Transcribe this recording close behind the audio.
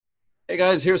Hey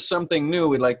guys, here's something new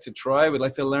we'd like to try. We'd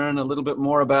like to learn a little bit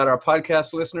more about our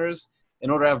podcast listeners in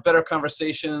order to have better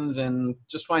conversations and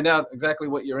just find out exactly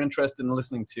what you're interested in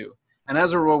listening to. And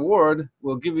as a reward,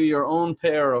 we'll give you your own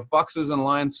pair of Boxes and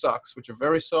Lions socks, which are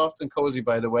very soft and cozy,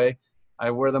 by the way. I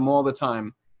wear them all the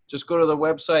time. Just go to the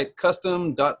website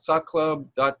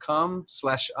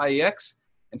custom.sockclub.com/IEX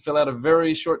and fill out a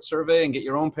very short survey and get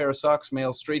your own pair of socks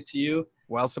mailed straight to you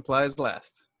while supplies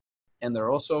last. And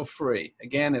they're also free.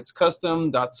 Again, it's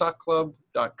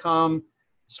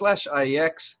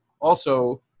custom.sockclub.com/IEX.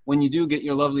 Also, when you do get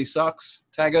your lovely socks,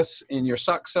 tag us in your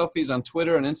sock selfies on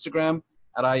Twitter and Instagram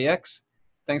at IEX.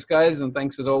 Thanks, guys, and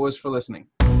thanks as always for listening.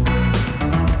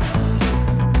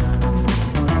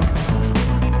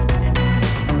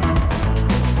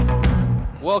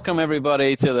 Welcome,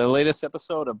 everybody, to the latest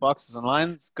episode of Boxes and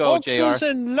Lines. Go, JR. Boxes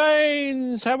and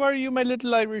Lines. How are you, my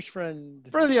little Irish friend?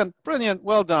 Brilliant, brilliant.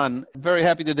 Well done. Very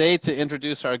happy today to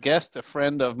introduce our guest, a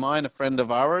friend of mine, a friend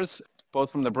of ours,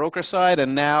 both from the broker side,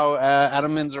 and now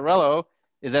Adam Minzarello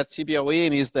is at CBOE,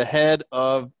 and he's the head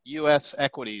of U.S.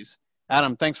 equities.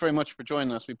 Adam, thanks very much for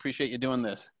joining us. We appreciate you doing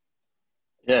this.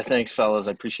 Yeah, thanks, fellas.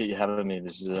 I appreciate you having me.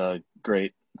 This is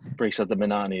great. Breaks up the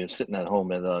monotony of sitting at home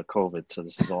at COVID, so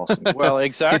this is awesome. Well,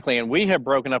 exactly, and we have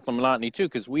broken up the monotony too,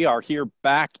 because we are here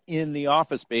back in the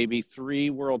office, baby. 3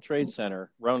 World Trade Center,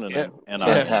 Ronan and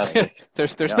I. Fantastic.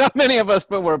 There's not many of us,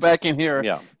 but we're back in here.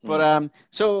 Yeah. But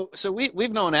so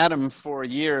we've known Adam for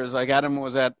years. Like Adam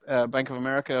was at Bank of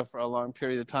America for a long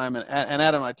period of time, and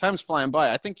Adam, like, time's flying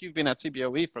by. I think you've been at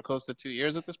CBOE for close to 2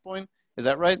 years at this point. Is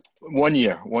that right? 1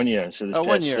 year. So this past,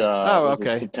 1 year.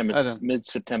 Okay.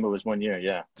 Mid-September was 1 year,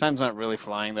 yeah. Time's not really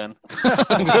flying then.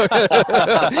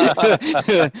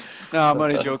 No, I'm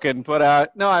only joking.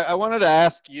 But no, I wanted to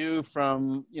ask you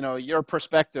from, your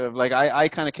perspective. Like I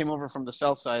kind of came over from the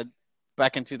sell side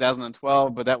back in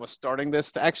 2012, but that was starting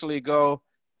this to actually go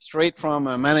straight from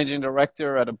a managing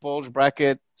director at a bulge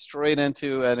bracket straight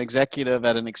into an executive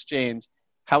at an exchange.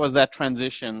 How was that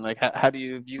transition? Like, how do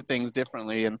you view things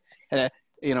differently? And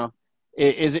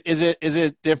is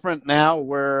it different now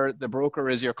where the broker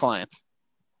is your client?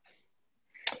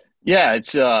 Yeah,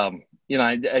 it's I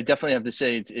definitely have to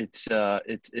say it's a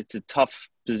tough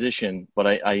position, but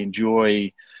I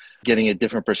enjoy getting a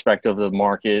different perspective of the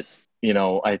market.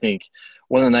 I think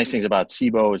one of the nice things about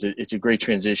CBOE is it's a great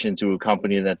transition to a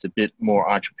company that's a bit more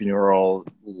entrepreneurial,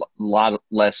 a lot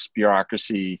less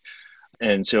bureaucracy.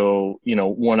 And so,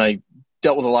 when I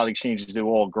dealt with a lot of exchanges, they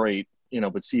were all great,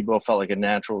 but CBOE felt like a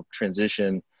natural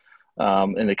transition.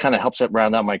 And it kind of helps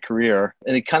round out my career.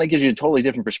 And it kind of gives you a totally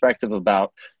different perspective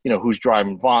about, who's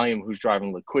driving volume, who's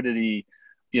driving liquidity,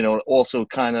 also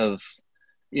kind of,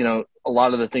 a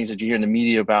lot of the things that you hear in the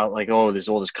media about, like, oh, there's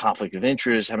all this conflict of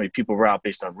interest, how many people were out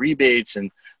based on rebates. And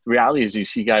the reality is you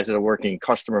see guys that are working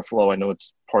customer flow. I know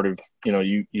it's part of,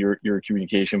 your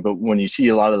communication, but when you see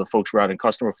a lot of the folks who are out in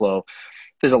customer flow,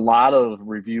 there's a lot of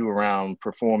review around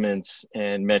performance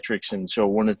and metrics. And so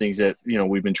one of the things that,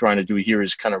 we've been trying to do here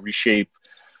is kind of reshape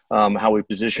how we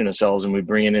position ourselves. And we're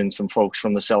bringing in some folks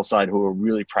from the sell side who are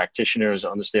really practitioners,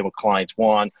 understand what clients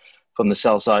want from the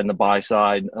sell side and the buy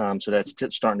side. So that's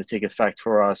starting to take effect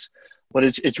for us. But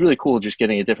it's really cool just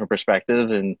getting a different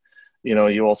perspective. And,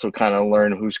 you also kind of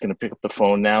learn who's going to pick up the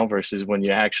phone now versus when you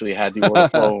actually had the order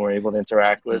flow and were able to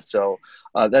interact with. So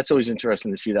that's always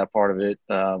interesting to see that part of it,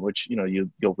 which,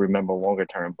 you'll remember longer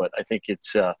term. But I think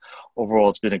it's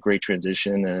overall, it's been a great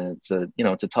transition, and it's a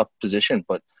tough position,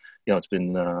 but,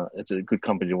 it's a good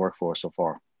company to work for so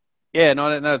far. Yeah,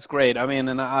 no, that's great. I mean,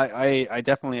 and I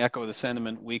definitely echo the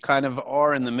sentiment. We kind of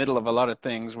are in the middle of a lot of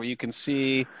things where you can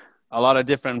see a lot of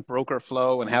different broker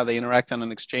flow and how they interact on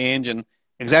an exchange. And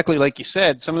exactly like you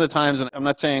said, some of the times, and I'm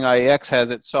not saying IEX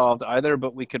has it solved either,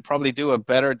 but we could probably do a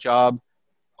better job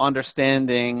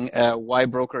understanding why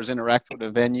brokers interact with a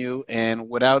venue. And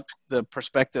without the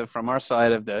perspective from our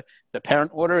side of the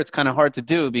parent order, it's kind of hard to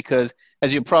do because,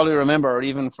 as you probably remember, or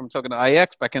even from talking to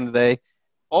IEX back in the day,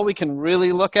 all we can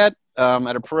really look at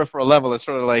a peripheral level is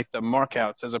sort of like the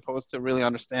markouts, as opposed to really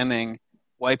understanding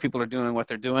why people are doing what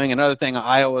they're doing. Another thing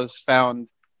I always found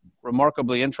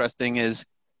remarkably interesting is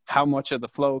how much of the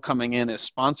flow coming in is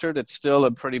sponsored. It's still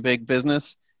a pretty big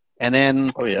business. And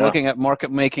then looking at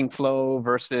market making flow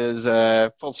versus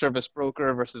full service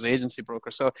broker versus agency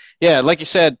broker. So yeah, like you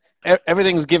said,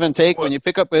 everything's give and take. When you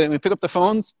pick up the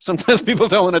phones, sometimes people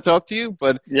don't want to talk to you,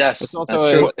 but yes, it's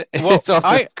also,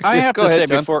 I have to say,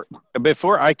 John.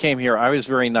 before I came here, I was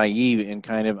very naive in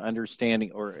kind of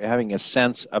understanding or having a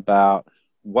sense about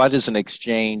what is an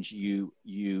exchange you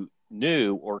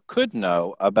knew or could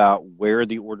know about where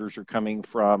the orders are coming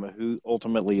from, who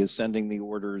ultimately is sending the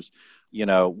orders,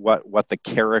 what the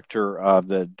character of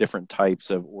the different types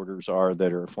of orders are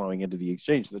that are flowing into the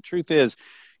exchange. The truth is,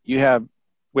 we have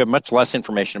much less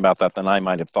information about that than I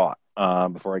might have thought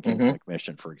before I came to the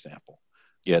commission, for example.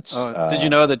 Did you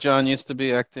know that John used to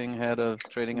be acting head of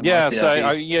trading and markets? Yes,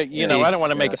 I don't want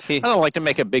to make I don't like to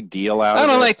make a big deal out of it. I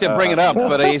don't like to bring it up,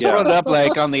 but he's brought it up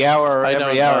like on the hour,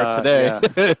 every hour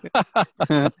today.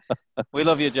 Yeah. We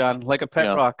love you, John, like a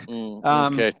pet rock.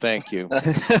 Okay, thank you.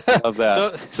 Love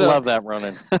that. Love that,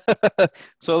 Ronan.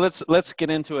 So let's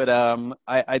get into it.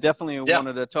 I definitely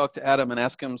wanted to talk to Adam and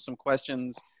ask him some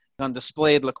questions on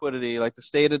displayed liquidity, like the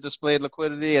state of displayed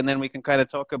liquidity, and then we can kind of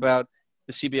talk about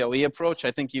the CBOE approach.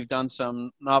 I think you've done some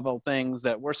novel things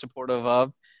that we're supportive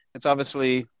of. It's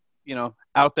obviously,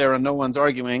 out there and no one's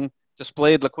arguing.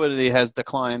 Displayed liquidity has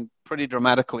declined pretty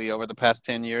dramatically over the past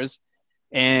 10 years.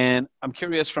 And I'm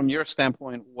curious from your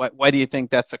standpoint, why do you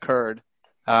think that's occurred?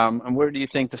 And where do you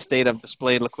think the state of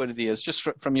displayed liquidity is, just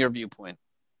from your viewpoint?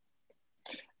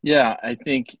 Yeah, I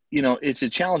think, it's a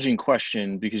challenging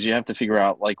question because you have to figure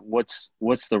out what's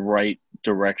the right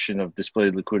direction of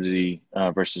displayed liquidity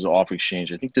versus off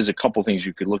exchange. I think there's a couple things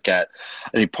you could look at.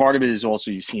 I think part of it is also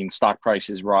you've seen stock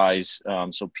prices rise.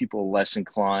 So people are less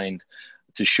inclined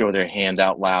to show their hand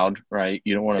out loud, right?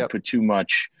 You don't want to put too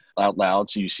much out loud.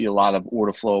 So you see a lot of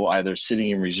order flow either sitting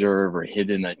in reserve or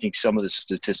hidden. I think some of the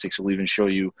statistics will even show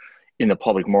you in the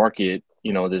public market,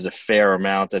 there's a fair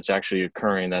amount that's actually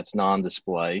occurring that's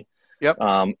non-display. Yep.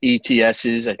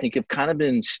 ETSs, I think, have kind of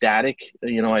been static.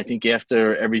 I think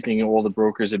after everything all the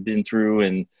brokers have been through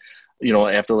and,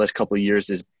 after the last couple of years,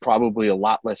 there's probably a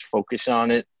lot less focus on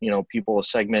it. People are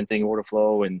segmenting order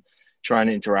flow and trying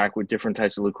to interact with different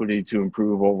types of liquidity to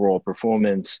improve overall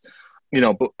performance.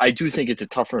 But I do think it's a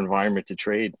tougher environment to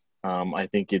trade. I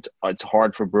think it's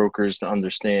hard for brokers to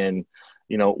understand,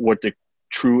 what the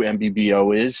true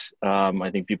MBBO is. I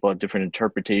think people have different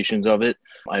interpretations of it.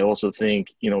 I also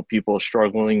think, people are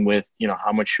struggling with,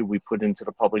 how much should we put into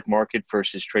the public market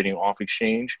versus trading off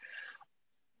exchange.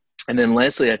 And then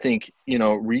lastly, I think,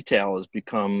 retail has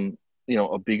become,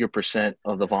 a bigger percent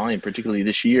of the volume, particularly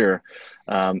this year.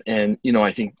 And,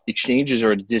 I think exchanges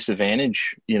are at a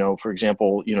disadvantage. For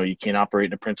example, you can't operate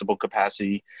in a principal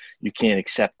capacity. You can't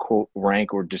accept quote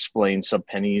rank or display in sub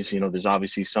pennies. There's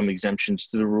obviously some exemptions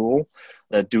to the rule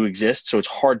that do exist. So it's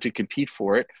hard to compete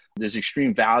for it. There's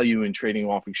extreme value in trading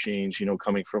off exchange,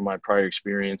 coming from my prior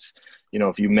experience.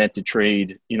 If you meant to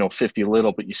trade, 50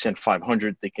 little, but you sent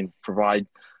 500, they can provide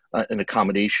an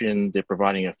accommodation. They're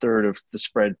providing a third of the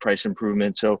spread price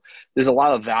improvement. So there's a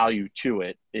lot of value to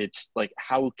it. It's like,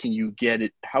 how can you get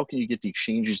it? How can you get the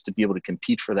exchanges to be able to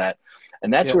compete for that?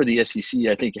 And that's where the SEC,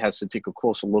 I think, has to take a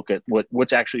closer look at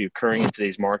what's actually occurring in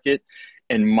today's market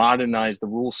and modernize the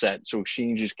rule set so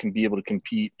exchanges can be able to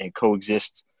compete and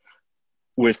coexist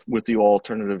with the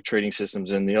alternative trading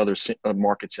systems and the other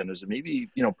market centers. And maybe,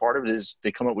 part of it is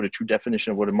they come up with a true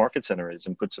definition of what a market center is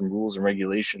and put some rules and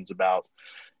regulations about,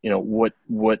 what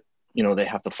they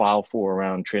have to file for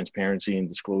around transparency and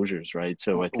disclosures, right?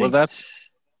 So I think that's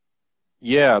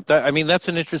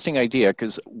an interesting idea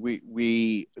because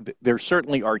there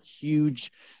certainly are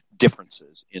huge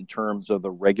differences in terms of the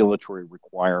regulatory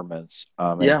requirements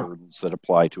and burdens that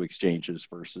apply to exchanges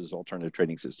versus alternative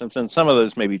trading systems. And some of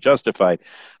those may be justified,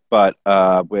 but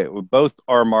both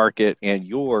our market and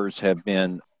yours have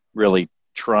been really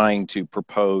trying to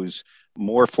propose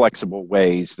more flexible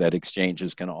ways that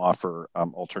exchanges can offer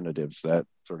alternatives that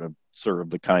sort of serve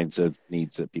the kinds of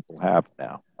needs that people have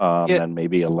now, and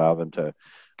maybe allow them to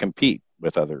compete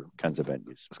with other kinds of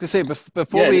venues. I was going to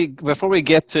say before we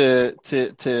get to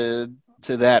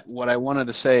that, what I wanted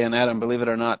to say, and Adam, believe it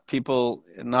or not, people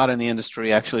not in the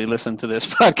industry actually listen to this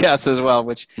podcast as well,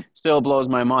 which still blows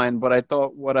my mind. But I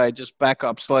thought what I just back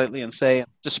up slightly and say,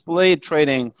 displayed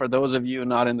trading, for those of you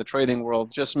not in the trading world,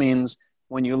 just means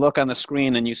when you look on the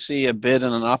screen and you see a bid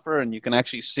and an offer and you can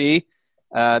actually see,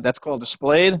 that's called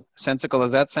displayed, sensical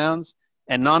as that sounds.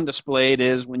 And non-displayed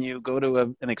is when you go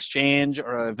to an exchange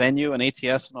or a venue, an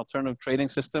ATS, an alternative trading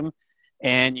system,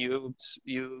 and you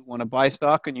want to buy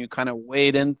stock and you kind of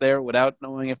wade in there without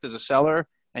knowing if there's a seller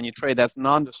and you trade. That's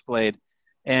non-displayed.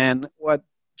 And what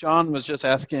John was just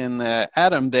asking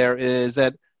Adam there is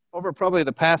that over probably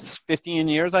the past 15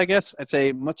 years, I guess, I'd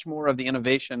say much more of the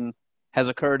innovation has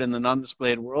occurred in the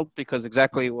non-displayed world because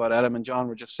exactly what Adam and John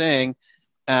were just saying,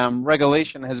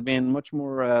 regulation has been much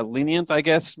more lenient, I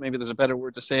guess. Maybe there's a better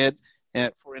word to say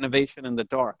it, for innovation in the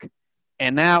dark.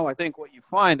 And now I think what you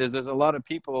find is there's a lot of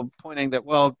people pointing that,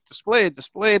 well, displayed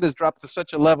has dropped to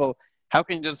such a level. How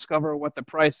can you discover what the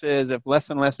price is if less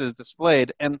and less is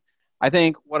displayed? And I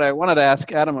think what I wanted to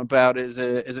ask Adam about is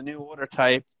a new order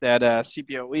type that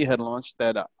CBOE had launched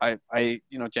that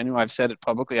genuinely, I've said it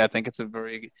publicly. I think it's a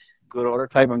very good order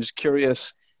type. I'm just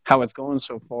curious how it's going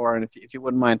so far, and if you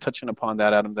wouldn't mind touching upon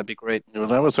that, Adam, that'd be great. Well,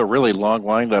 that was a really long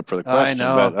wind-up for the question,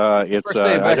 I know. But it's First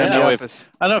day back in the office.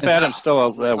 I don't know if Adam's still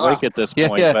awake at this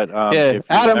point, yeah, but yeah. if you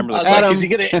Adam, remember I was like, is he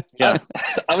gonna? Yeah.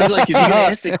 I was like, is he gonna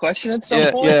answer the question at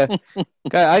some point?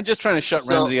 Yeah. I'm just trying to shut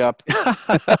Ramsey up.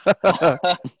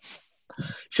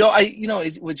 So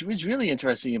what's really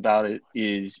interesting about it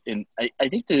is, and I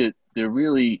think the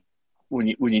really, when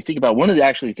you think about, one of the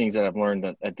actually things that I've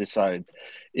learned at this side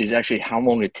is actually how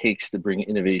long it takes to bring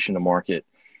innovation to market.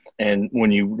 And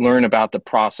when you learn about the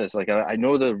process, like I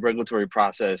know the regulatory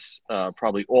process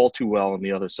probably all too well on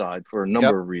the other side for a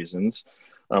number of reasons,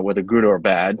 whether good or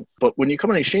bad. But when you come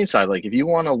on the exchange side, like if you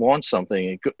want to launch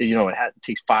something, it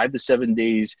takes 5 to 7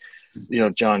 days.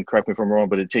 John, correct me if I'm wrong,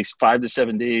 but it takes 5 to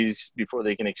 7 days before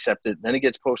they can accept it. Then it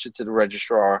gets posted to the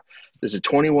registrar. There's a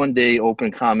 21-day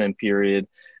open comment period,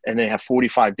 and they have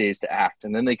 45 days to act,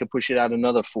 and then they can push it out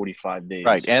another 45 days.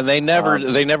 Right, and they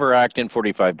never act in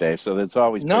 45 days, so it's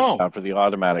always pushed out for the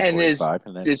automatic and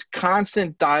 45. There's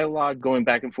constant dialogue going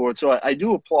back and forth. So I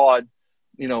do applaud,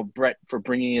 Brett, for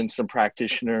bringing in some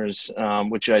practitioners,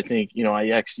 which I think,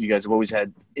 IX, you guys have always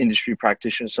had industry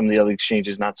practitioners. Some of the other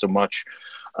exchanges, not so much.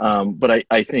 But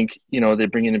I think, they're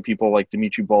bringing in people like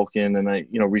Dimitri Bulkin, and I,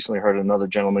 recently heard another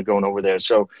gentleman going over there.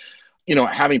 So,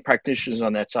 having practitioners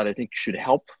on that side, I think should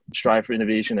help strive for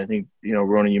innovation. I think,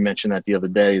 Ronan, you mentioned that the other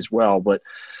day as well. But,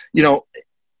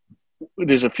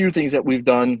 there's a few things that we've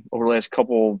done over the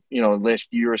last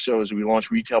year or so as we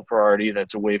launched Retail Priority.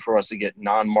 That's a way for us to get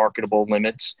non-marketable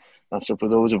limits. So for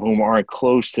those of whom aren't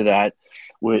close to that,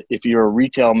 if you're a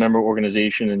retail member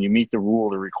organization and you meet the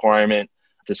requirement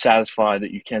to satisfy that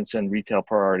you can send Retail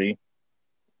Priority,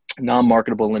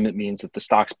 non-marketable limit means that the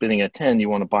stock's bidding at 10, you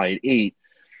want to buy at 8.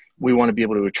 We want to be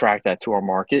able to attract that to our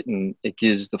market, and it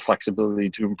gives the flexibility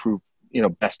to improve,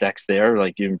 best X there.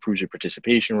 Like it improves your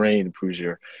participation rate, improves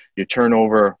your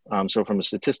turnover. So from a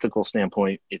statistical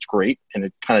standpoint, it's great, and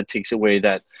it kind of takes away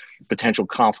that potential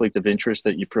conflict of interest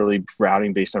that you're purely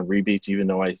routing based on rebates, even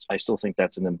though I still think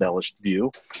that's an embellished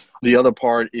view. The other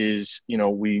part is,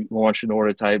 we launched an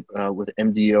order type with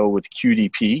MDO with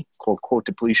QDP called quote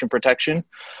depletion protection.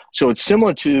 So it's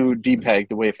similar to DPEG,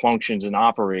 the way it functions and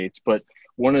operates, but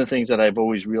one of the things that I've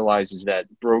always realized is that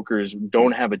brokers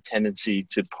don't have a tendency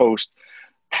to post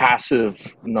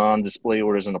passive non-display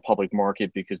orders in the public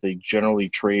market because they generally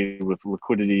trade with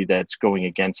liquidity that's going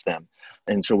against them.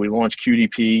 And so we launched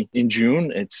QDP in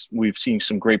June. We've seen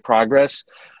some great progress.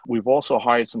 We've also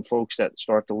hired some folks that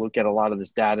start to look at a lot of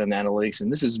this data and analytics.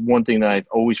 And this is one thing that I've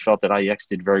always felt that IEX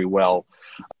did very well.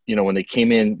 When they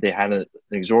came in, they had an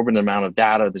exorbitant amount of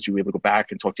data that you were able to go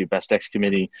back and talk to your best X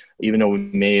committee, even though we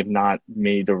may have not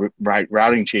made the right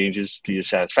routing changes to your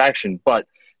satisfaction, but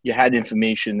you had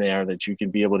information there that you can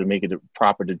be able to make a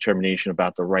proper determination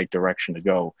about the right direction to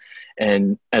go.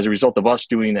 And as a result of us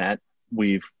doing that,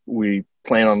 we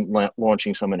plan on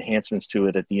launching some enhancements to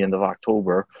it at the end of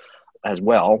October as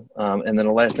well. And then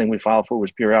the last thing we filed for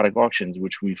was periodic auctions,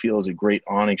 which we feel is a great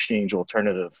on-exchange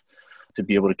alternative to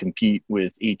be able to compete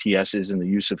with ATSs and the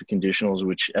use of conditionals,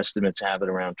 which estimates have it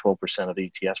around 12% of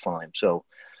ATS volume. So,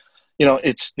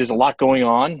 there's a lot going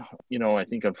on. I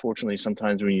think unfortunately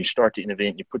sometimes when you start to innovate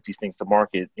and you put these things to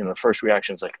market, the first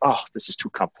reaction is like, oh, this is too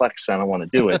complex, I don't want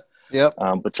to do it. Yep.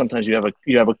 But sometimes you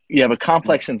have a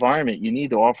complex environment. You need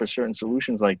to offer certain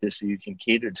solutions like this so you can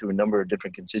cater to a number of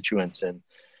different constituents. And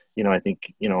I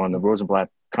think on the Rosenblatt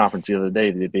conference the other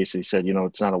day, they basically said,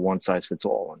 it's not a one size fits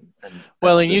all.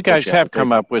 And you guys have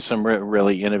come up with some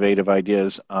really innovative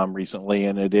ideas recently,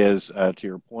 and it is to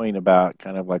your point about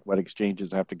kind of like what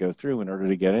exchanges have to go through in order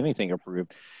to get anything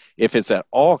approved. If it's at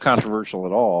all controversial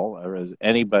at all, or as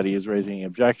anybody is raising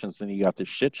objections, then you got this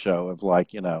shit show of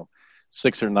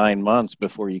 6 or 9 months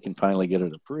before you can finally get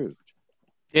it approved.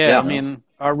 Yeah. I mean,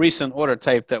 our recent order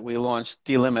type that we launched,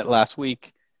 Delimit, last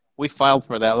week, we filed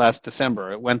for that last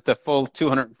December. It went the full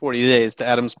 240 days, to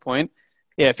Adam's point.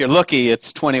 Yeah, if you're lucky,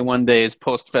 it's 21 days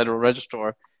post-Federal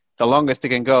Registrar. The longest it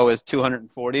can go is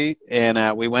 240,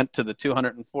 and we went to the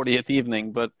 240th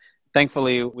evening. But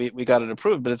thankfully, we got it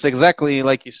approved. But it's exactly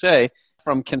like you say,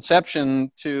 from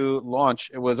conception to launch,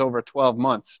 it was over 12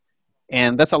 months.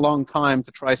 And that's a long time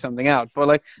to try something out.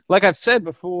 But like I've said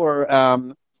before,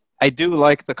 I do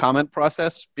like the comment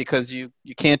process because you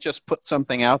can't just put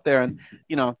something out there and,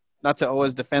 not to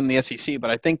always defend the SEC,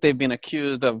 but I think they've been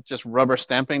accused of just rubber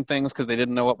stamping things because they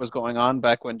didn't know what was going on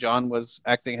back when John was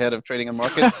acting head of trading and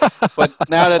markets. But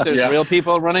now that there's real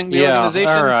people running the organization.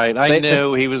 All right. I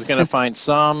knew he was going to find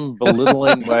some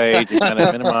belittling way to kind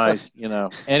of minimize,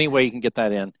 any way you can get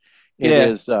that in. It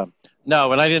is.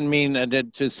 No, and I didn't mean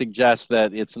to suggest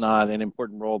that it's not an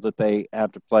important role that they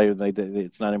have to play.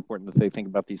 It's not important that they think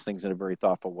about these things in a very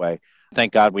thoughtful way.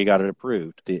 Thank God we got it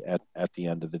approved at the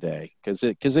end of the day,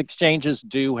 because exchanges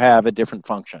do have a different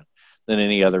function than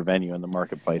any other venue in the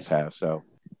marketplace has. So,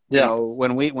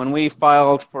 when we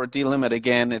filed for delimit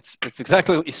again, it's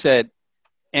exactly what you said.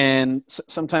 And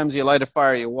sometimes you light a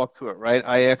fire, you walk through it, right?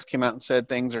 IEX came out and said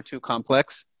things are too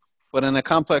complex, but in a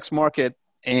complex market,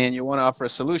 and you want to offer a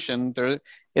solution,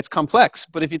 it's complex.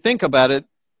 But if you think about it,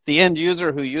 the end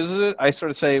user who uses it, I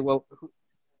sort of say, well,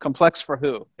 complex for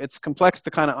who? It's complex to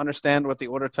kind of understand what the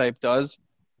order type does,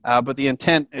 but the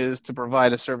intent is to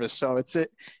provide a service. So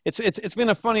it's been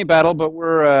a funny battle, but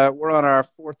we're on our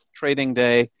 4th trading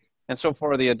day, and so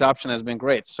far the adoption has been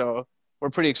great. So we're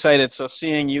pretty excited. So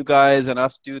seeing you guys and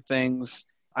us do things,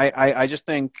 I just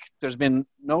think there's been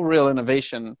no real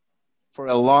innovation for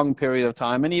a long period of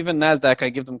time. And even NASDAQ, I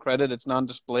give them credit. It's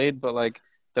non-displayed, but like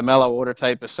the mellow order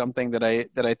type is something that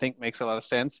I think makes a lot of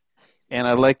sense. And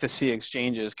I'd like to see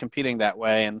exchanges competing that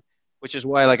way. And which is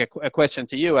why, like a question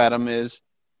to you, Adam, is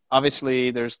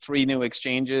obviously there's 3 new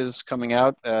exchanges coming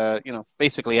out,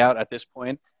 basically out at this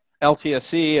point.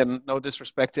 LTSE, and no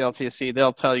disrespect to LTSE,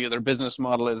 they'll tell you their business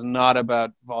model is not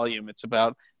about volume. It's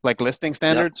about like listing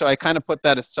standards. Yep. So I kind of put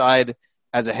that aside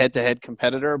as a head-to-head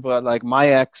competitor, but like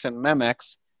MIAX and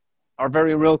MEMX are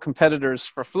very real competitors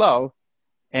for flow.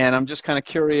 And I'm just kind of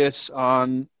curious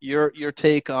on your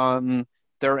take on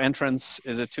their entrance.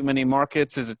 Is it too many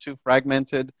markets? Is it too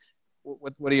fragmented?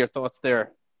 What are your thoughts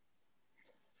there?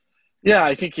 Yeah,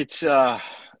 I think it's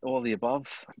all the above.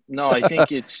 No, I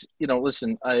think it's,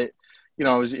 listen, I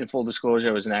was, in full disclosure,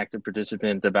 I was an active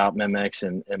participant about MEMX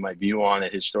and my view on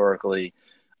it historically.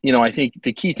 I think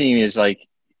the key thing is like,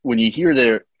 when you hear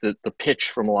the pitch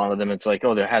from a lot of them, it's like,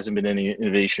 oh, there hasn't been any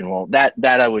innovation. Well, that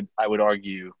I would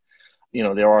argue,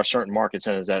 there are certain market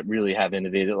centers that really have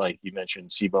innovated, like you mentioned,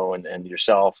 Cboe and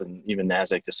yourself, and even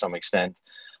NASDAQ to some extent.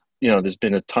 There's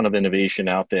been a ton of innovation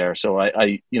out there. So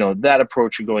I that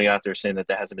approach of going out there saying that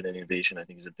there hasn't been any innovation, I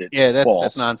think is a bit false.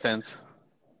 That's nonsense.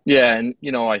 Yeah. And,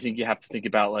 I think you have to think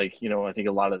about I think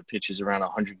a lot of the pitches around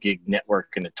 100 gig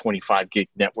network and a 25 gig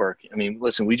network. I mean,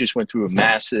 listen, we just went through a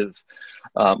massive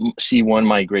C1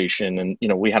 migration, and,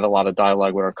 we had a lot of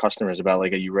dialogue with our customers about are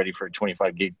you ready for a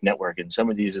 25 gig network? And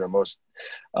some of these are the most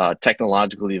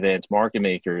technologically advanced market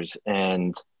makers,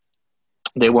 and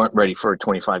they weren't ready for a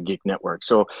 25 gig network.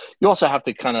 So you also have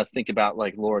to kind of think about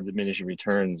law of diminishing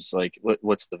returns,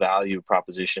 what's the value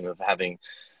proposition of having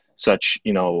such,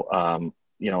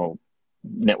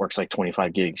 networks like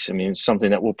 25 gigs. I mean, it's something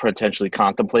that we'll potentially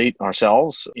contemplate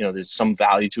ourselves. There's some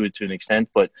value to it to an extent,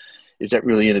 but is that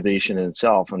really innovation in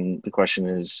itself? And the question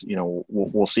is,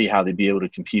 we'll see how they'd be able to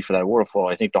compete for that order flow.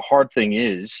 I think the hard thing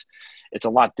is it's a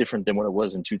lot different than what it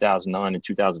was in 2009 and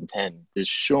 2010.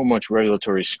 There's so much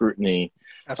regulatory scrutiny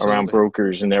around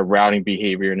brokers and their routing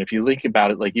behavior. And if you think about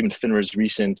it, like even FINRA's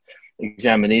recent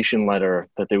examination letter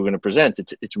that they were going to present,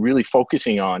 it's really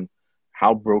focusing on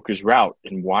how brokers route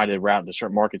and why they route to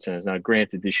certain market centers. Now,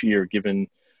 granted, this year, given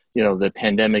the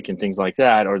pandemic and things like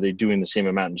that, are they doing the same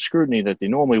amount of scrutiny that they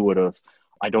normally would have?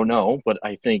 I don't know, but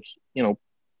I think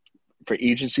for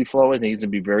agency flow, I think it's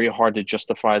going to be very hard to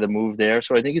justify the move there.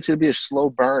 So I think it's going to be a slow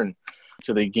burn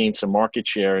until they gain some market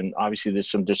share. And obviously, there's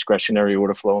some discretionary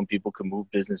order flow, and people can move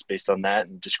business based on that.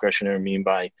 And discretionary mean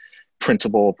by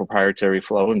principal proprietary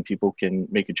flow, and people can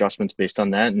make adjustments based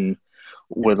on that. And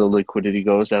where the liquidity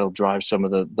goes, that'll drive some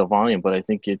of the volume. But I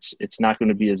think it's not going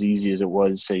to be as easy as it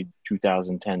was, say,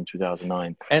 2010,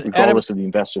 2009, regardless of the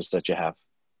investors that you have.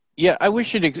 Yeah, I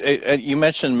wish you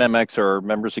mentioned MEMX or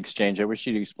Members Exchange. I wish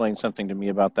you'd explain something to me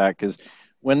about that, because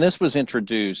when this was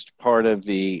introduced, part of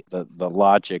the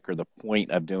logic or the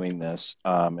point of doing this,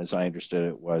 as I understood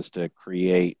it, was to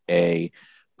create a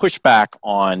pushback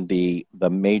on the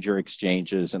major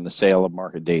exchanges and the sale of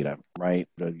market data, right?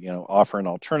 Offer an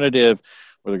alternative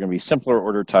where there are going to be simpler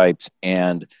order types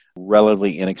and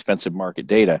relatively inexpensive market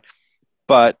data.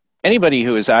 But anybody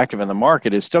who is active in the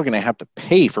market is still going to have to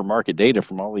pay for market data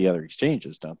from all the other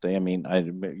exchanges, don't they? I mean,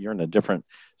 you're in a different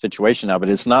situation now, but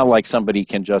it's not like somebody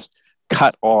can just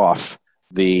cut off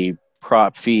the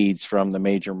prop feeds from the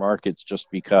major markets just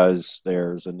because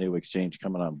there's a new exchange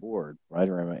coming on board, right?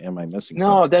 Or am I missing something?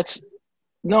 No,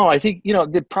 No, I think,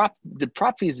 the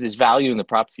prop feeds, there's value in the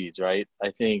prop feeds, right?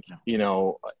 I think,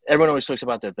 everyone always talks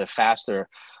about that they're faster,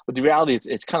 but the reality is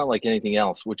it's kind of like anything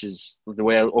else, which is the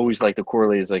way I always like to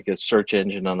correlate is like a search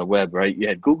engine on the web, right? You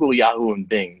had Google, Yahoo, and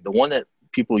Bing. The one that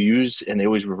people use and they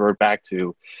always revert back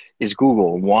to is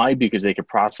Google. Why? Because they can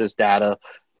process data,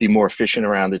 be more efficient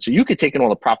around it. So you could take in all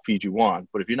the prop feeds you want,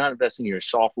 but if you're not investing in your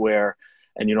software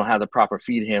and you don't have the proper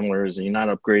feed handlers and you're not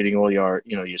upgrading all your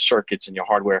circuits and your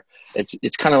hardware,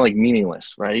 it's kind of like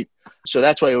meaningless, right? So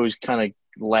that's why I always kind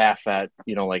of laugh at,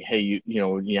 like, hey,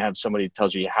 when you have somebody that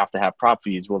tells you have to have prop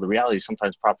feeds. Well, the reality is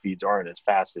sometimes prop feeds aren't as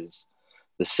fast as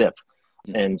the SIP.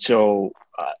 And so,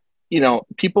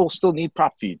 people still need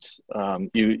prop feeds.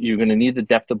 You're going to need the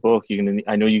depth of book.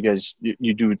 I know you guys,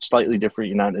 you do it slightly different.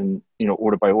 You're not in,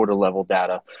 order by order level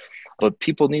data, but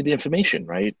people need the information,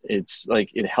 right? It's like,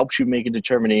 it helps you make a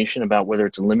determination about whether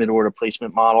it's a limit order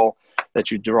placement model that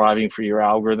you're deriving for your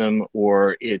algorithm,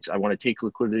 or I want to take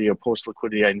liquidity or post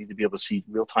liquidity. I need to be able to see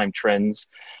real-time trends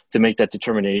to make that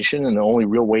determination. And the only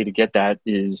real way to get that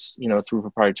is, through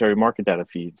proprietary market data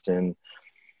feeds. And,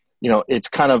 it's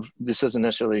kind of, this doesn't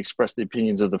necessarily express the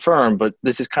opinions of the firm, but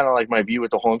this is kind of like my view with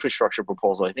the whole infrastructure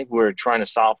proposal. I think we're trying to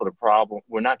solve for the problem.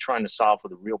 We're not trying to solve for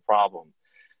the real problem.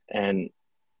 And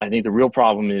I think the real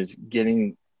problem is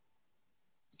getting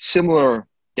similar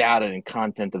data and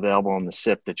content available on the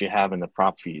SIP that you have in the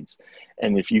prop feeds.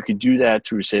 And if you could do that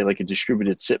through, say, like a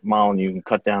distributed SIP model, and you can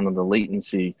cut down on the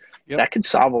latency, that could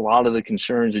solve a lot of the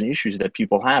concerns and issues that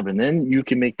people have. And then you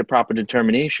can make the proper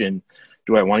determination.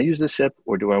 Do I want to use the SIP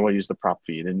or do I want to use the prop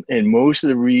feed? And most of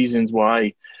the reasons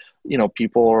why,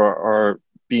 people are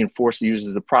being forced to use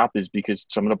the prop is because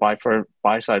some of the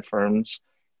buy side firms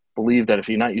believe that if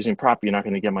you're not using prop, you're not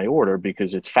going to get my order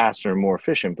because it's faster and more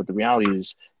efficient. But the reality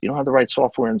is, you don't have the right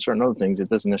software and certain other things. It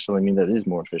doesn't necessarily mean that it is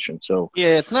more efficient. So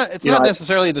yeah, it's not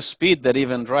necessarily the speed that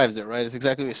even drives it, right? It's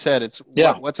exactly what you said. It's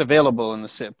what's available in the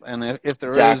SIP, and if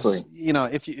there is,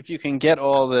 if you can get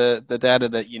all the data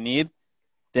that you need,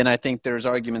 then I think there's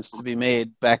arguments to be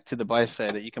made back to the buy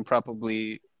side that you can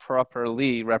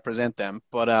properly represent them.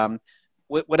 But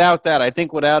without that, I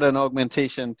think without an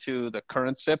augmentation to the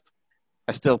current SIP,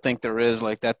 I still think there is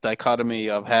like that dichotomy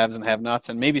of haves and have-nots,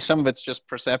 and maybe some of it's just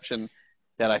perception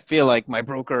that I feel like my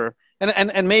broker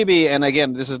and maybe, and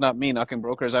again, this is not me knocking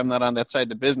brokers. I'm not on that side of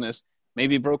the business.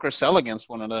 Maybe brokers sell against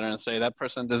one another and say that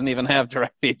person doesn't even have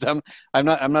direct feeds. I'm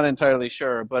not entirely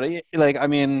sure, but with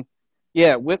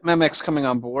Memex coming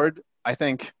on board, I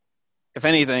think if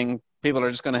anything, people are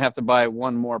just going to have to buy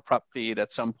one more prop feed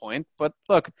at some point. But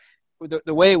look,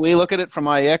 the way we look at it from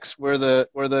IX, we're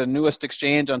the newest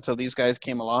exchange until these guys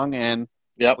came along, and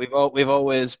we've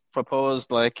always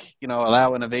proposed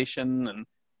allow innovation, and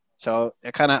so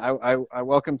I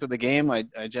welcome to the game. I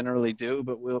generally do,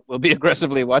 but we'll be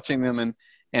aggressively watching them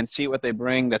and see what they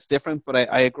bring that's different. But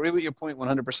I agree with your point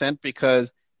 100%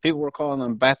 because people were calling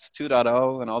them BATS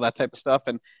 2.0 and all that type of stuff,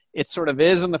 and it sort of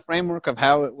is in the framework of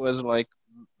how it was like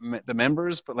the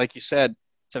members, but like you said,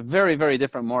 it's a very, very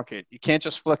different market. You can't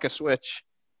just flick a switch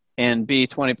and be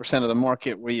 20% of the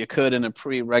market where you could in a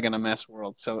pre-Reg NMS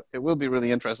world. So it will be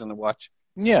really interesting to watch.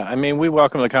 Yeah, I mean, we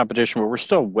welcome the competition, but we're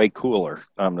still way cooler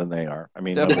than they are. I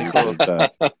mean,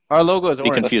 our logo is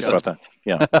orange. Be confused about that.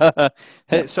 Yeah.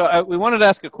 Hey, so we wanted to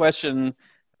ask a question.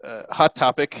 Hot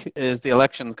topic is the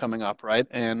elections coming up, right?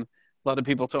 And a lot of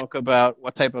people talk about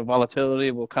what type of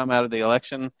volatility will come out of the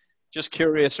election. Just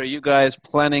curious, are you guys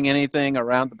planning anything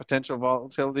around the potential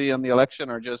volatility on the election,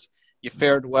 or just you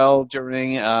fared well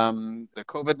during the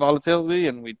COVID volatility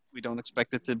and we don't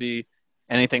expect it to be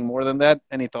anything more than that?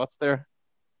 Any thoughts there?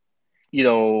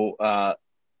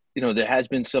 There has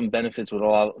been some benefits with a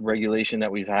lot of regulation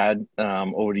that we've had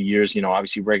over the years.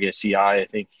 Obviously Reg SCI, I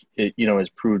think it, has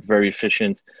proved very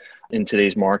efficient in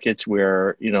today's markets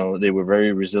where, they were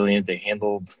very resilient. They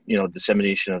handled,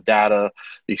 dissemination of data,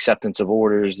 the acceptance of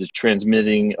orders, the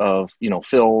transmitting of,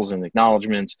 fills and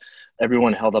acknowledgements.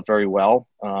 Everyone held up very well.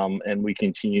 And we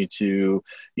continue to,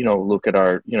 look at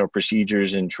our,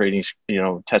 procedures and trading,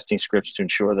 testing scripts to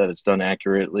ensure that it's done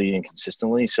accurately and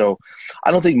consistently. So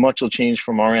I don't think much will change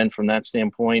from our end from that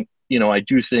standpoint. I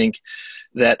do think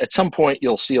that at some point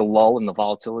you'll see a lull in the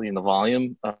volatility and the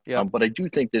volume. But I do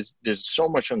think there's so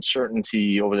much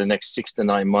uncertainty over the next 6 to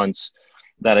 9 months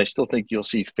that I still think you'll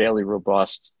see fairly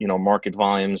robust, market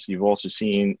volumes. You've also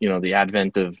seen, the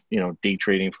advent of, day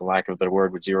trading, for lack of a better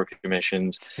word, with zero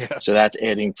commissions. Yeah. So that's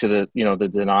adding to the, the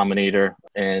denominator.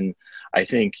 And I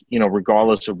think,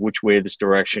 regardless of which way this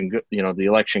direction, the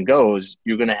election goes,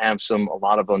 you're going to have a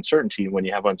lot of uncertainty. When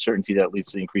you have uncertainty, that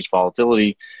leads to increased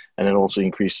volatility, and it also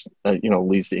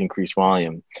leads to increased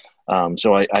volume.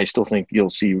 So I still think you'll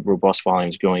see robust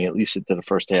volumes going at least into the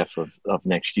first half of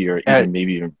next year, even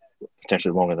maybe even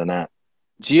potentially longer than that.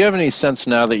 Do you have any sense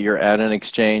now that you're at an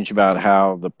exchange about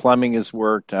how the plumbing has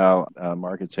worked, how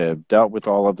markets have dealt with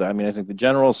all of that? I mean, I think the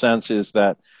general sense is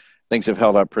that things have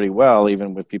held up pretty well,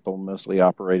 even with people mostly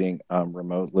operating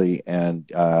remotely, and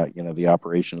the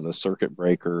operation of the circuit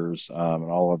breakers and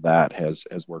all of that has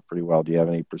worked pretty well. Do you have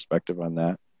any perspective on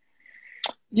that?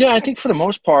 Yeah, I think for the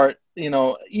most part,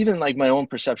 even like my own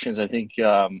perceptions, I think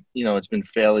it's been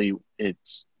fairly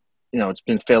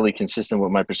consistent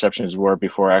with my perceptions were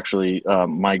before I actually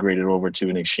migrated over to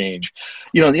an exchange.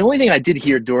 The only thing I did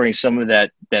hear during some of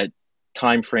that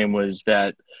time frame was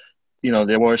that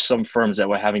there were some firms that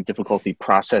were having difficulty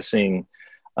processing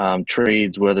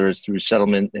trades, whether it's through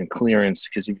settlement and clearance.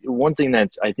 Because one thing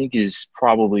that I think is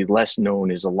probably less known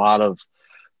is a lot of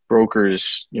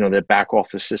brokers, their back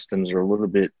office systems are a little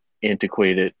bit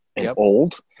antiquated and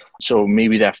old. So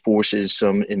maybe that forces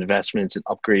some investments and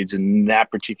upgrades in that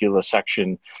particular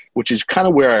section, which is kind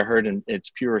of where I heard, and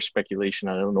it's pure speculation.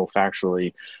 I don't know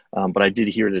factually, but I did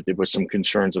hear that there was some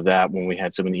concerns of that when we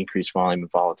had some of the increased volume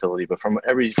and volatility. But from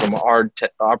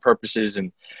our purposes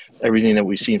and everything that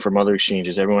we've seen from other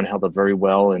exchanges, everyone held up very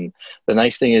well. And the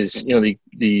nice thing is,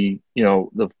 the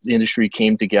industry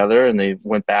came together and they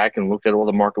went back and looked at all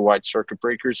the market-wide circuit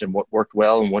breakers and what worked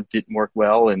well and what didn't work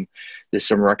well. And there's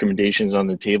some recommendations on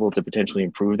the table to potentially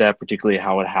improve that, particularly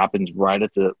how it happens right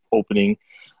at the opening.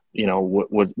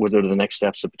 What are the next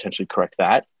steps to potentially correct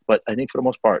that? But I think for the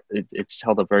most part, it's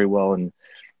held up very well. And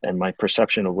my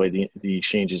perception of the way the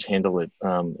exchanges handle it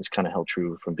is kind of held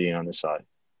true from being on this side.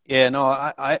 Yeah, no,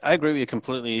 I agree with you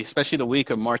completely, especially the week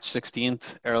of March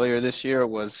 16th earlier this year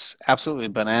was absolutely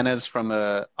bananas from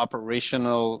a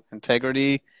operational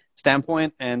integrity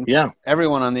standpoint. And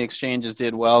everyone on the exchanges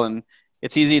did well. And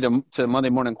it's easy to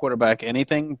Monday morning quarterback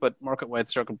anything, but market-wide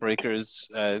circuit breakers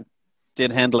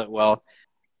did handle it well.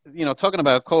 Talking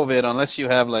about COVID, unless you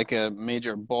have like a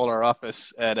major baller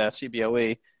office at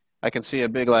CBOE, I can see a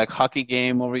big like hockey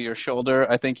game over your shoulder.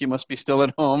 I think you must be still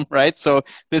at home, right? So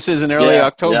this is in early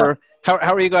October. Yeah.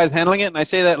 How are you guys handling it? And I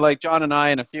say that like John and I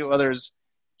and a few others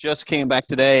just came back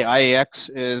today.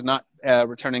 IEX is not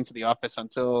returning to the office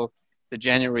until the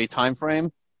January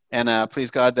timeframe. And please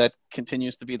God, that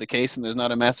continues to be the case and there's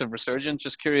not a massive resurgence.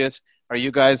 Just curious, are you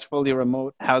guys fully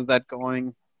remote? How's that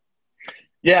going?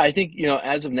 Yeah, I think,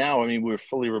 as of now, we're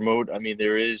fully remote.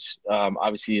 There is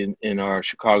obviously in our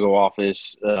Chicago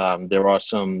office, there are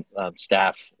some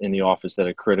staff in the office that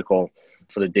are critical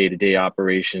for the day-to-day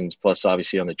operations. Plus,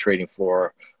 obviously, on the trading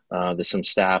floor, there's some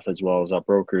staff as well as our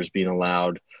brokers being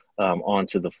allowed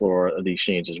onto the floor of the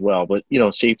exchange as well. But,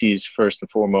 safety is first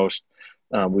and foremost.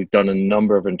 We've done a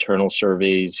number of internal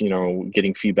surveys,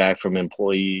 getting feedback from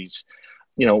employees.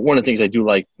 One of the things I do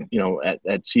like, at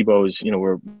CBOE is,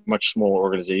 we're a much smaller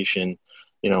organization.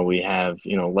 We have,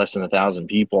 less than 1,000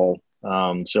 people.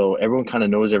 So everyone kind of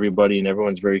knows everybody and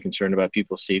everyone's very concerned about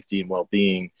people's safety and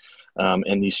well-being.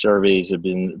 And these surveys have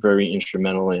been very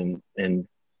instrumental in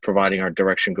providing our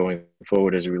direction going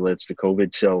forward as it relates to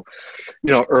COVID. So,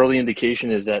 early indication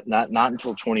is that not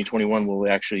until 2021 will we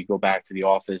actually go back to the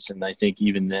office. And I think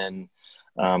even then,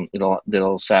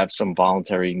 it'll have some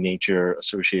voluntary nature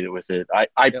associated with it.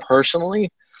 I personally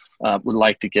would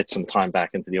like to get some time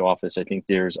back into the office. I think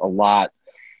there's a lot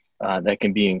that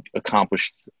can be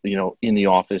accomplished, in the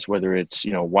office, whether it's,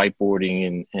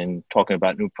 whiteboarding and talking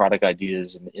about new product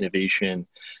ideas and innovation.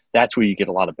 That's where you get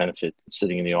a lot of benefit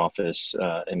sitting in the office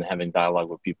and having dialogue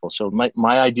with people. So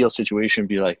my ideal situation would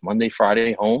be like Monday,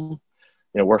 Friday, home,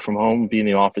 work from home, be in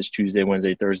the office Tuesday,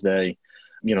 Wednesday, Thursday.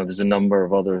 There's a number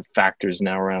of other factors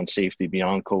now around safety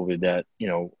beyond COVID that,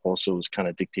 also is kind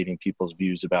of dictating people's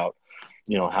views about,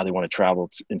 how they want to travel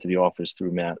into the office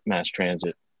through mass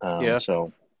transit.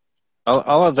 So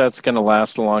all of that's going to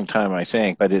last a long time, I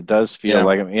think, but it does feel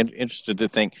like I'm interested to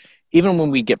think, even when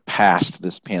we get past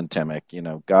this pandemic,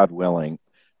 God willing,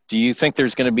 do you think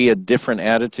there's going to be a different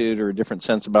attitude or a different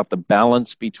sense about the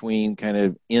balance between kind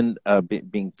of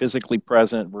being physically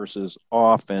present versus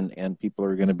off, and people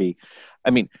are going to be,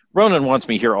 Ronan wants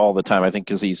me here all the time, I think,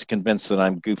 because he's convinced that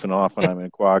I'm goofing off when I'm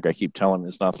in Quag. I keep telling him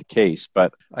it's not the case,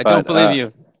 but I don't believe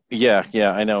you. Yeah,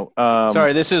 I know.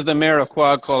 Sorry, this is the mayor of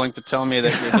Quag calling to tell me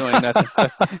that you're doing that.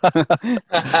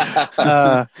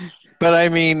 But a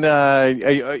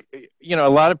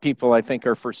lot of people, I think,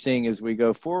 are foreseeing as we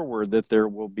go forward that there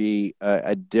will be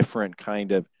a different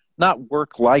kind of, not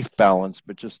work-life balance,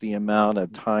 but just the amount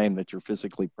of time that you're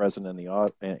physically present in the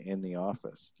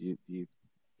office. Do you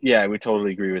Yeah, I would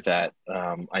totally agree with that.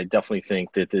 I definitely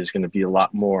think that there's going to be a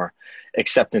lot more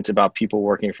acceptance about people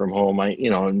working from home.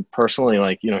 And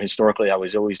personally, historically, I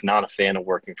was always not a fan of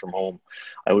working from home.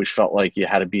 I always felt like you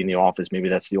had to be in the office. Maybe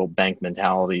that's the old bank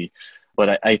mentality.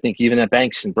 But I think even at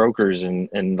banks and brokers and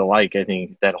the like, I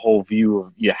think that whole view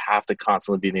of you have to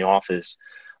constantly be in the office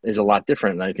is a lot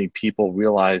different. And I think people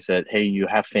realize that, hey, you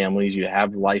have families, you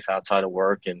have life outside of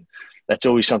work, and that's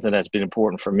always something that's been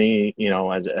important for me,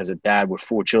 as a dad with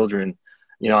 4 children.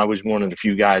 I was one of the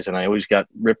few guys, and I always got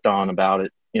ripped on about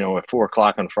it. At 4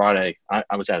 o'clock on Friday,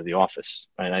 I was out of the office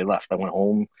and I left. I went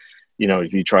home.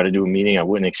 If you try to do a meeting, I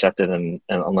wouldn't accept it, and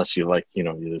unless you're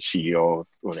you're the CEO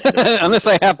or the head of unless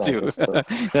I have to.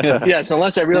 Yes,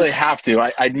 unless I really have to,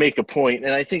 I'd make a point.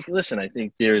 And I think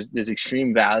there's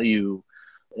extreme value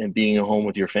and being at home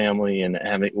with your family and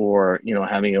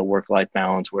having a work-life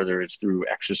balance, whether it's through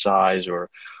exercise or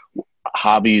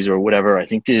hobbies or whatever. I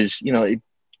think it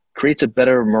creates a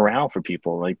better morale for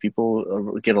people. Like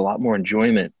people get a lot more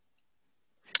enjoyment,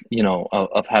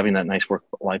 of having that nice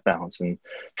work-life balance. And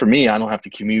for me, I don't have to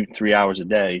commute 3 hours a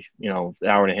day, hour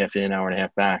and a half in, hour and a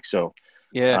half back. So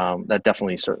yeah, that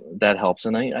definitely, that helps.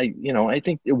 And I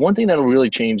think one thing that'll really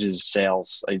change is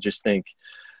sales. I just think,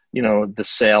 the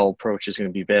sale approach is going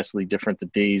to be vastly different. The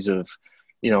days of,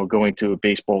 going to a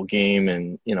baseball game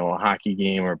and, a hockey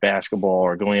game or basketball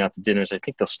or going out to dinners, I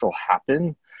think they'll still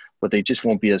happen, but they just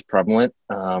won't be as prevalent.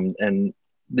 And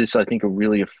this, I think, will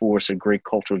really force a great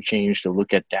cultural change to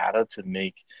look at data to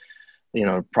make,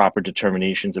 proper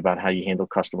determinations about how you handle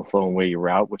customer flow and where you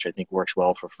route, which I think works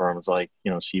well for firms like,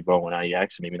 Cboe and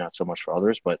IEX, and maybe not so much for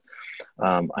others. But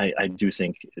I do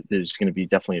think there's going to be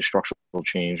definitely a structural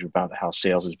change about how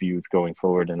sales is viewed going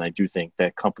forward. And I do think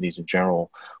that companies in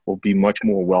general will be much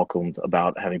more welcomed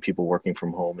about having people working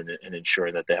from home and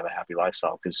ensuring that they have a happy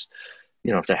lifestyle. Because,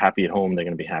 if they're happy at home, they're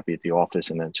going to be happy at the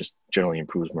office, and that just generally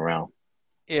improves morale.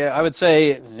 Yeah, I would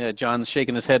say John's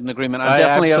shaking his head in agreement.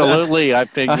 I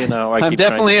think I'm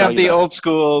definitely of the old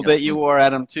school that you were,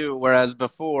 Adam, too. Whereas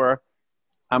before,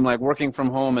 I'm like, working from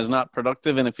home is not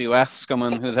productive. And if you ask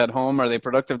someone who's at home, are they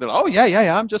productive? They're like, oh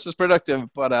yeah, I'm just as productive.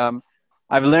 But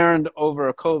I've learned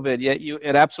over COVID,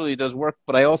 it absolutely does work.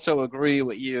 But I also agree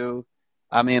with you.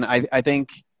 I mean, I think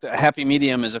the happy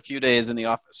medium is a few days in the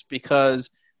office, because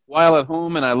while at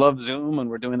home, and I love Zoom, and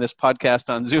we're doing this podcast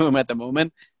on Zoom at the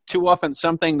moment, too often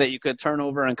something that you could turn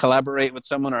over and collaborate with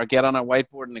someone or get on a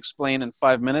whiteboard and explain in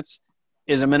 5 minutes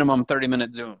is a minimum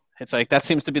 30-minute Zoom. It's like that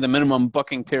seems to be the minimum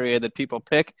booking period that people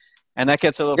pick, and that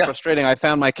gets a little frustrating. I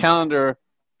found my calendar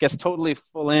gets totally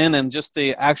full in, and just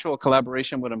the actual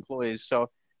collaboration with employees. So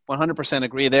 100%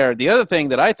 agree there. The other thing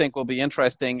that I think will be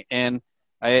interesting, and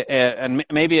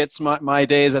maybe it's my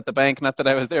days at the bank, not that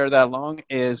I was there that long,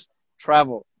 is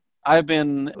travel. I've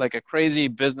been like a crazy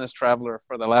business traveler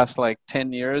for the last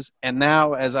 10 years. And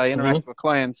now as I interact with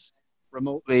clients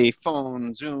remotely,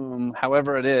 phone, Zoom,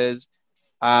 however it is,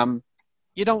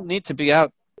 you don't need to be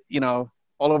out, all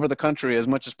over the country as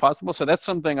much as possible. So that's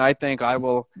something I think I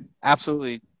will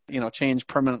absolutely, change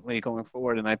permanently going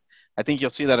forward. And I think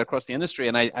you'll see that across the industry.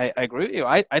 And I agree with you.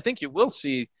 I think you will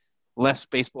see less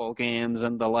baseball games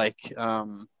and the like.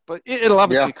 But it'll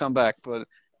obviously come back. But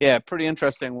yeah, pretty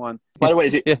interesting one. By the way,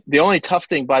 the only tough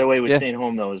thing, with staying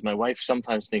home, though, is my wife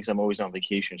sometimes thinks I'm always on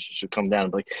vacation. So she'll come down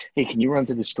and be like, hey, can you run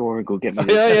to the store and go get me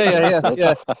this?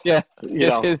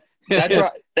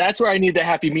 That's where I need the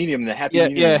happy medium. The happy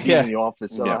medium is being in the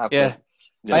office. So I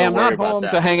am not home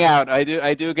to hang out. I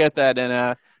do get that.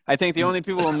 And I think the only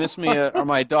people who miss me are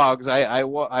my dogs.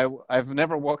 I've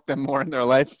never walked them more in their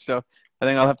life. So I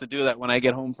think I'll have to do that when I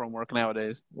get home from work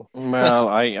nowadays. Well,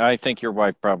 I think your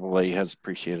wife probably has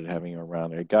appreciated having you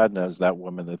around. God knows that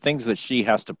woman, the things that she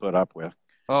has to put up with.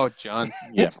 Oh, John.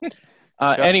 Yeah.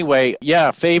 Anyway,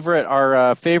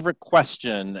 our favorite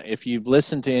question. If you've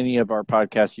listened to any of our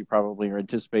podcasts, you probably are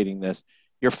anticipating this.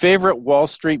 Your favorite Wall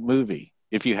Street movie,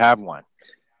 if you have one.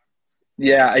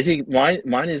 Yeah, I think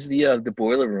mine is the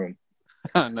Boiler Room.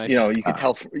 Nice. You could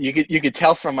tell. You could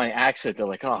tell from my accent. They're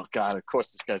like, "Oh God, of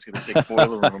course this guy's going to take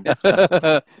Boiler Room."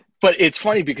 But it's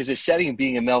funny because the setting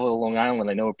being in Melville, Long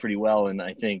Island, I know it pretty well, and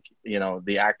I think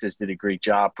the actors did a great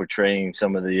job portraying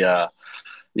some of the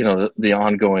the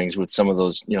ongoings with some of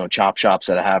those chop shops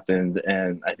that happened,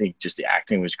 and I think just the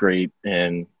acting was great,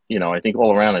 and I think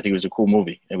all around, I think it was a cool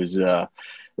movie. It was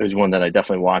one that I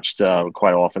definitely watched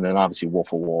quite often, and obviously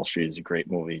Wolf of Wall Street is a great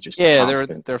movie.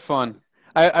 They're fun.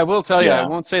 I will tell you, I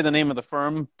won't say the name of the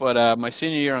firm, but my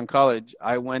senior year in college,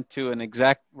 I went to an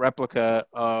exact replica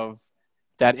of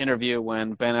that interview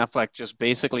when Ben Affleck just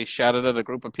basically shouted at a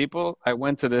group of people. I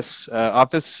went to this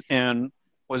office in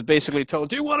was basically told,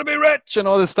 "Do you want to be rich?" and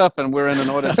all this stuff. And we're in an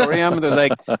auditorium. And there's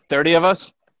like 30 of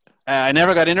us. I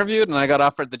never got interviewed, and I got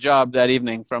offered the job that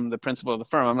evening from the principal of the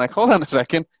firm. I'm like, hold on a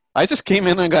second. I just came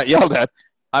in and got yelled at.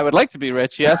 I would like to be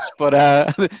rich, yes, but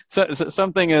so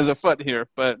something is afoot here,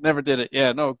 but never did it.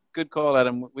 Yeah, no, good call,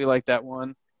 Adam. We like that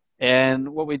one. And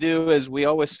what we do is we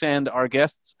always send our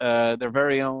guests their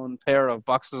very own pair of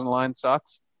Boxes and Line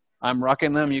socks. I'm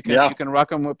rocking them. You can rock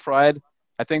them with pride.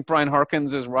 I think Brian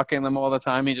Harkins is rocking them all the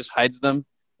time. He just hides them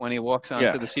when he walks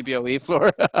onto the CBOE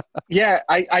floor. Yeah,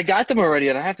 I got them already,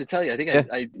 and I have to tell you, I think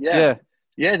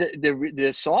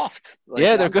they're soft. Like,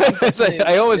 yeah, they're good.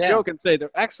 I always joke and say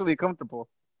they're actually comfortable.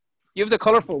 You have the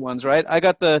colorful ones, right? I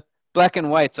got the black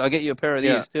and white, so I'll get you a pair of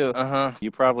these too.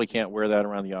 You probably can't wear that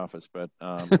around the office, but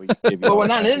we give you. Well, we're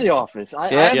not in the office. I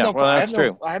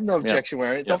have no objection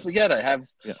wearing it. Yeah. Don't forget,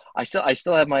 I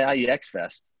still have my IEX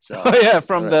vest. So. Oh yeah,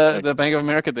 from the Bank of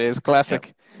America days,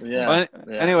 classic. Yeah.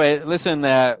 Anyway, listen,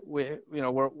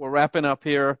 we're wrapping up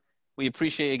here. We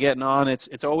appreciate you getting on.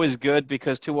 It's always good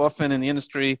because too often in the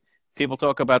industry, people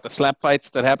talk about the slap fights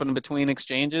that happen between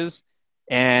exchanges.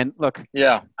 And look,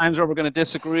 times where we're going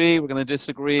to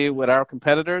disagree with our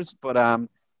competitors, but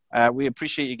we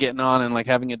appreciate you getting on and like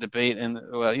having a debate and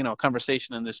a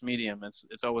conversation in this medium.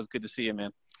 It's always good to see you,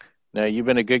 man. No, you've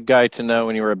been a good guy to know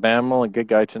when you were at BAML, a good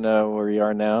guy to know where you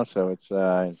are now. So it's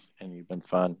and you've been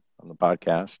fun on the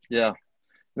podcast. Yeah.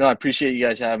 No, I appreciate you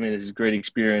guys having me. This is a great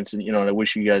experience, and I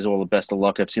wish you guys all the best of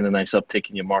luck. I've seen a nice uptick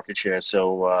in your market share,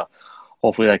 so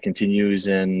hopefully that continues,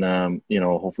 and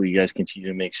hopefully you guys continue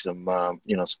to make some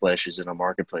splashes in our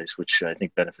marketplace, which I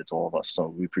think benefits all of us. So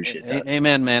we appreciate that.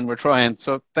 Amen, man. We're trying.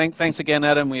 So thanks again,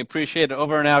 Adam. We appreciate it.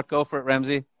 Over and out. Go for it,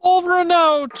 Ramsey. Over and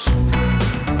out.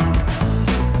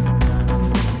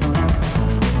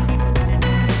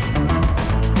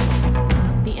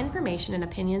 Information and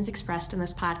opinions expressed in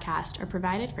this podcast are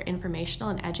provided for informational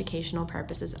and educational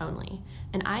purposes only,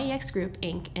 and IEX Group,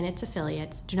 Inc. and its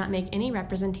affiliates do not make any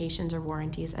representations or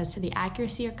warranties as to the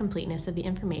accuracy or completeness of the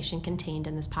information contained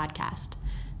in this podcast.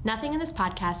 Nothing in this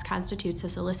podcast constitutes a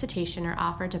solicitation or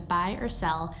offer to buy or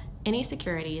sell any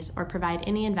securities or provide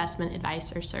any investment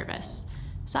advice or service.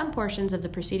 Some portions of the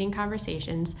preceding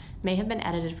conversations may have been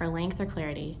edited for length or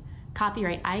clarity.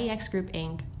 Copyright IEX Group,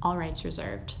 Inc., all rights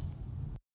reserved.